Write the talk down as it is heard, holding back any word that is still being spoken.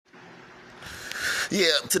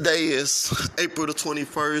Yeah, today is April the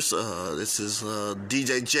 21st. This is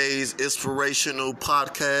DJ J's Inspirational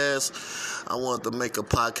Podcast. I want to make a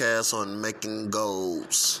podcast on making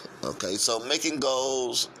goals. Okay, so making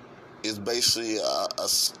goals is basically a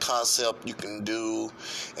concept you can do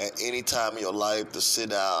at any time in your life to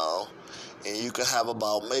sit down. And you can have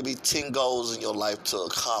about maybe 10 goals in your life to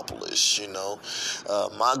accomplish.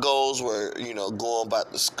 My goals were, going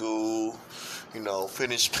back to school,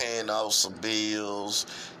 finish paying off some bills,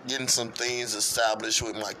 getting some things established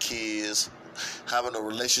with my kids, having a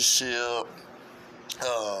relationship,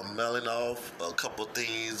 mailing off a couple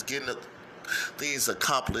things, getting things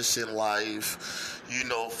accomplished in life,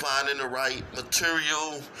 finding the right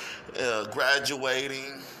material,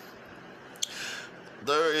 graduating.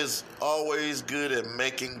 There is always good at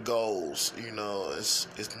making goals.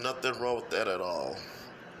 It's nothing wrong with that at all.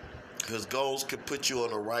 Because goals can put you on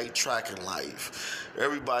the right track in life.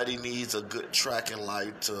 Everybody needs a good track in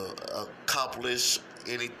life to accomplish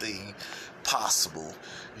anything possible.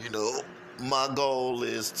 My goal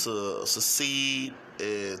is to succeed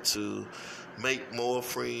and to make more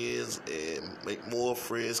friends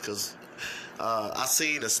because I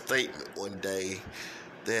seen a statement one day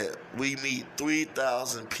that we meet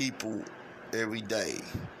 3,000 people every day.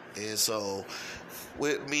 And so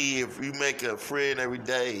with me, if you make a friend every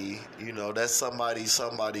day, that's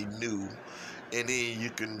somebody new. And then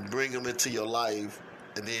you can bring them into your life,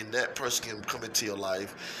 and then that person can come into your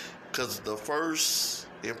life. Because the first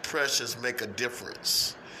impressions make a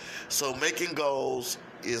difference. So making goals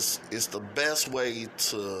is the best way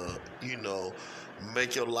to,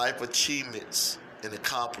 make your life achievements and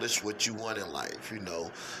accomplish what you want in life.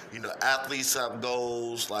 Athletes have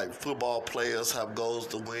goals, like football players have goals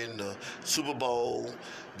to win the Super Bowl.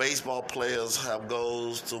 Baseball players have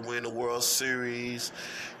goals to win the World Series.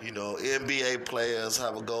 NBA players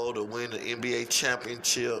have a goal to win the NBA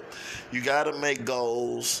championship. You got to make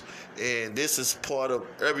goals, and this is part of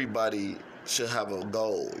everybody should have a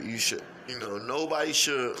goal. You should, nobody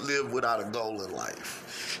should live without a goal in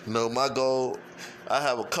life. My goal, I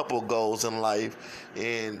have a couple of goals in life,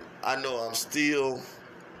 and I know I'm still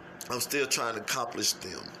trying to accomplish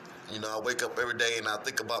them. I wake up every day and I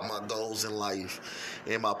think about my goals in life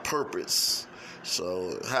and my purpose.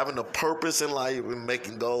 So having a purpose in life and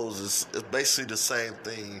making goals is basically the same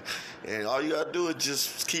thing. And all you gotta do is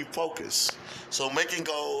just keep focused. So making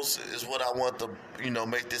goals is what I want to,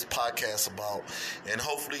 make this podcast about. And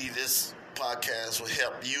hopefully this podcast will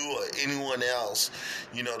help you or anyone else,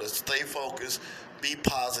 to stay focused, be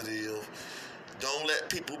positive, don't let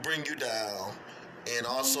people bring you down, and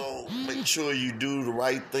also make sure you do the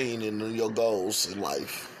right thing in your goals in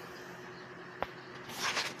life.